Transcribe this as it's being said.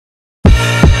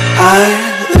I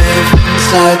live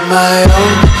inside my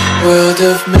own world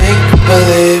of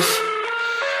make-believe.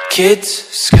 Kids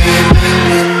screaming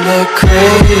in their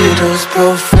cradles,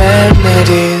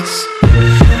 profanities.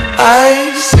 I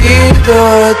see the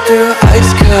world through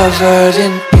ice covered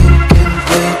in ink and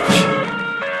bleach.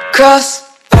 Cross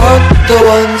out the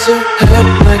ones who heard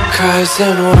my cries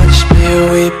and watched me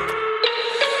weep.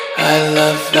 I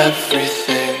love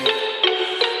everything.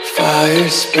 Fire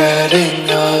spreading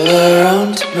all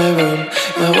around my room.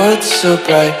 My world's so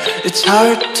bright, it's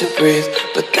hard to breathe,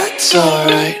 but that's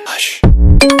alright. Hush.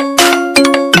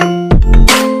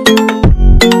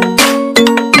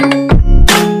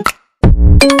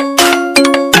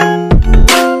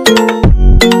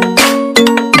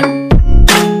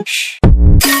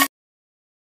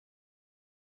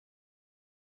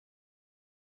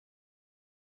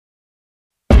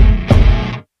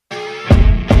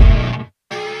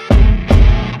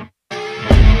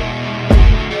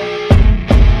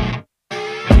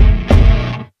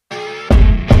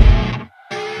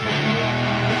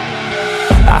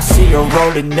 You're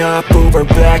rolling up, Uber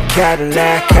black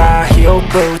Cadillac, high heel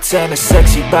boots and a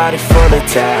sexy body full of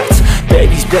tats.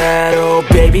 Baby's bad, oh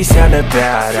baby's hella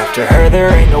bad. After her there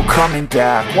ain't no coming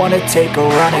back. Wanna take a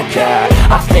run at that.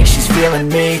 I think she's feeling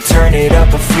me, turn it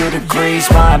up a few degrees.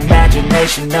 My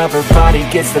imagination of her body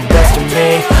gets the best of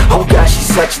me. Oh gosh,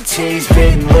 she's such a tease,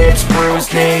 bitten lips,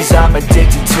 bruised knees. I'm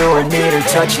addicted to her, need her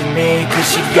touching me, cause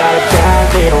she got a bad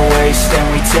little waist. And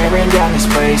we tearing down this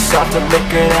place, off the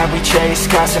liquor that we chase.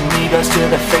 Got some egos to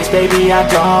the face, baby, I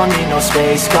don't need no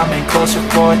space. Coming closer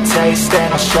for a taste,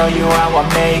 and I'll show you how I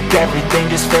make everything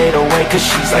just fade away. Cause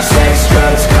she's like sex,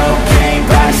 drugs, cocaine,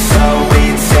 body so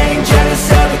insane.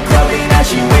 Jealous of the clothing that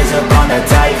she wears up on a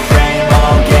tight frame.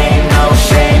 All game, no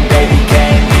shame, baby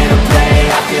came here to play.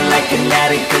 I feel like an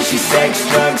addict cause she's sex,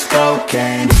 drugs,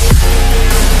 cocaine.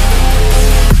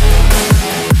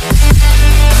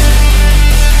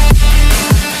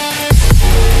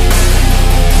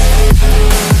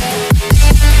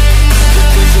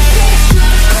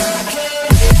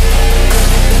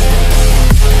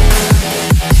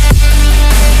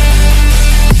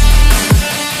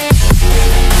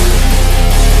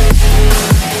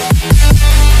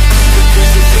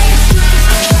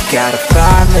 Got a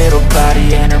fine little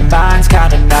body and her mind's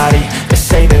kinda naughty. They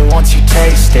say that once you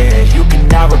taste it, you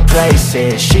cannot replace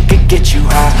it. She could get you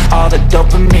high, all the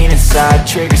dopamine inside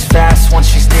triggers fast once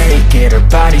she's naked. Her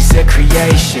body's a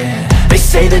creation. They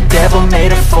say the devil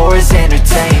made her for his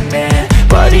entertainment,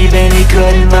 but even he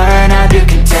couldn't learn how to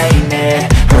contain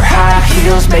it. Her high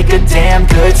heels make a damn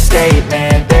good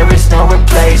statement. There is no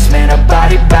replacement, a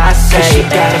body by Satan. Cause she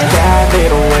got a bad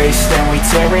little waist, and we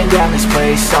tearing down this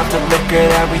place. Off the liquor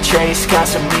that we chase, got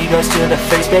some egos to the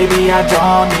face. Baby, I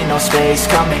don't need no space.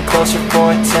 Coming closer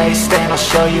for a taste, and I'll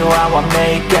show you how I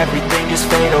make everything just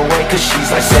fade away. Cause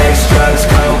she's like sex, drugs,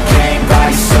 cocaine,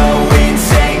 body so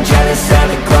insane. Jealous of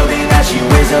the clothing that she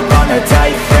wears up on a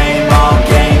tight frame. All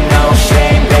game, no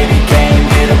shame, baby came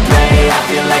here to play. I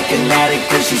feel like an addict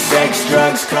cause she's sex,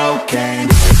 drugs, cocaine.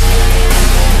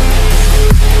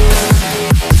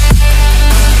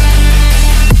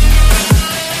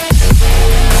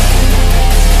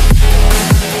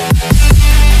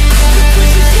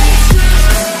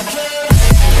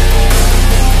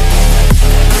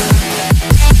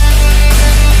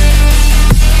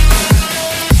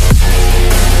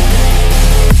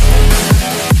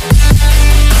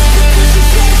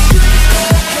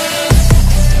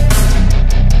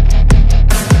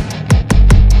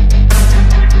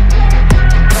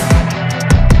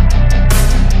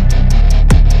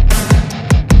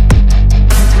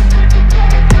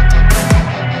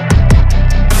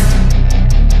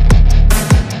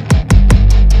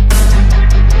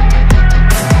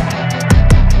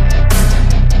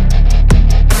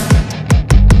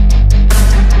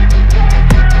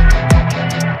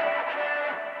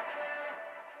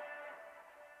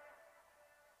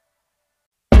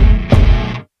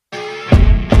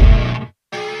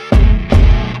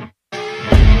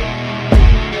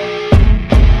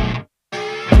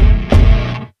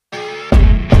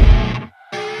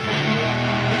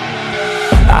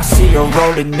 I see her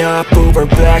rolling up, Uber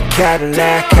black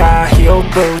Cadillac, high heel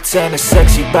boots and a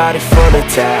sexy body full of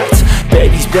tats.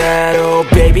 Baby's bad, oh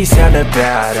baby's hella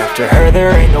bad. After her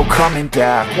there ain't no coming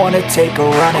back. Wanna take a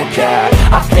run at that.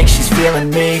 I think she's feeling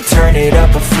me, turn it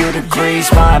up a few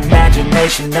degrees. My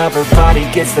imagination of her body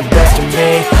gets the best of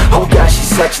me. Oh gosh,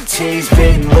 she's such a tease,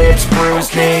 bitten lips,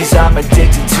 bruised knees. I'm I'm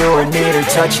addicted to her, need her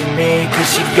touching me,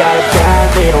 cause she got a bad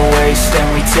little waist. And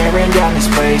we tearing down this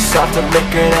place, off the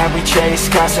liquor that we chase.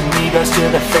 Casamigos to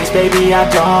the face, baby, I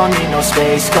don't need no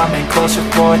space. Coming closer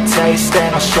for a taste,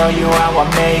 and I'll show you how I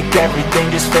make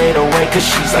everything just fade away. Cause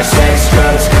she's like sex,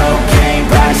 drugs, cocaine,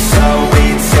 body so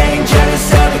insane. Jealous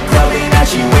of the clothing that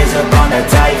she wears up on that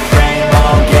tight frame.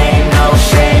 All game, no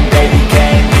shame, baby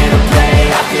came here to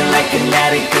play. I feel like an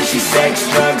addict cause she's sex,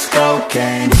 drugs,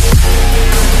 cocaine.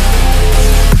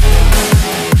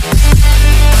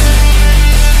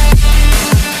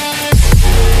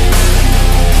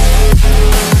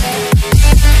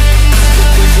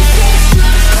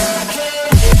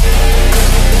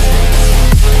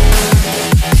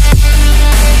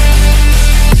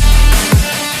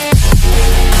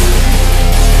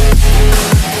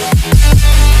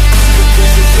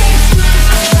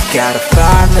 Got a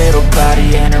fine little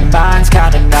body and her mind's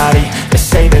kinda naughty. They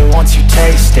say that once you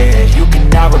taste it, you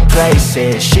cannot replace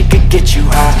it. She could get you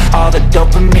high, all the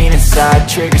dopamine inside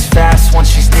triggers fast once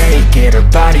she's naked. Her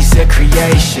body's a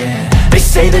creation. They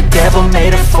say the devil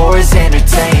made her for his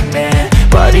entertainment,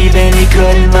 but even he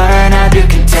couldn't learn how to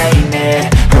contain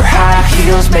it. Her high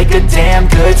heels make a damn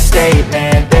good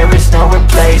statement. There is no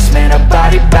replacement, a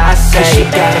body by Satan. Cause she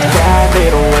got a bad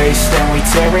little waist, and we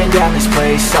tearing down this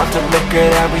place, off the liquor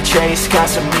that we chase.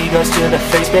 Casamigos to the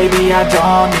face, baby, I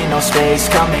don't need no space.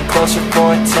 Coming closer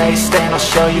for a taste, and I'll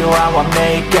show you how I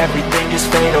make everything just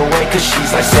fade away. Cause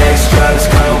she's like sex, drugs,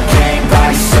 cocaine,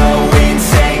 body so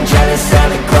insane. Jealous of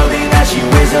the clothing that she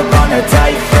wears up on her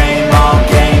tight frame. All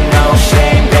game, no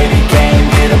shame, baby came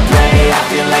here to play. I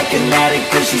feel like an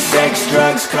addict cause she's sex,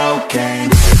 drugs,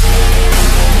 cocaine.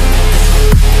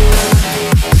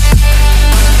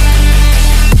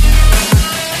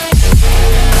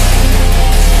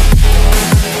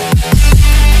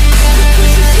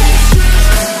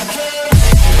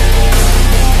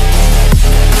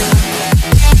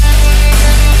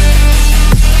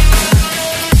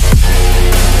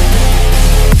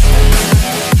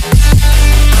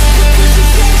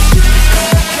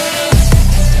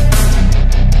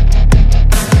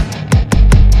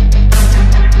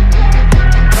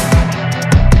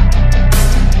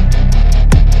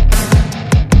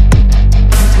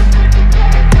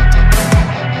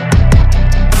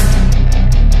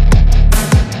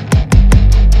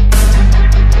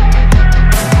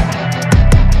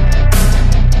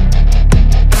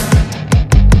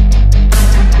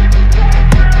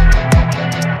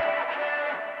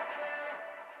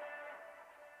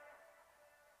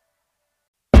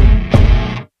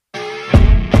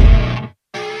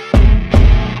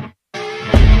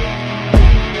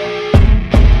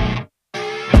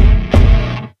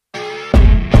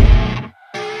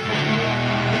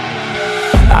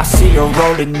 I see her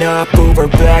rolling up, Uber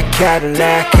black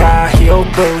Cadillac, high heel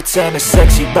boots and a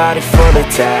sexy body full of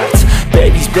tats.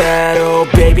 Baby's bad, oh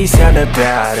baby's hella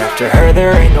bad. After her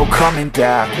there ain't no coming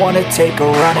back. Wanna take a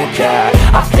run at that.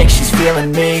 I think she's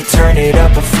feeling me, turn it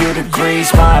up a few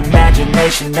degrees. My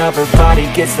imagination of her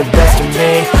body gets the best of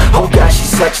me. Oh gosh,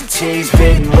 she's such a tease,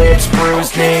 bitten lips,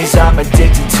 bruised knees. I'm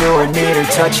addicted to her, need her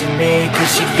touching me,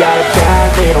 cause she got a bad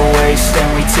little waist. And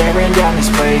we tearing down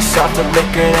this place, off the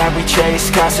liquor that we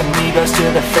chase. Casamigos to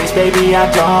the face, baby,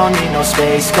 I don't need no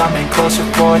space. Coming closer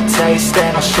for a taste,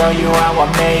 and I'll show you how I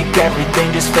make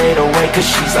everything just fade away. Cause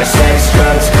she's like sex,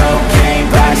 drugs, cocaine,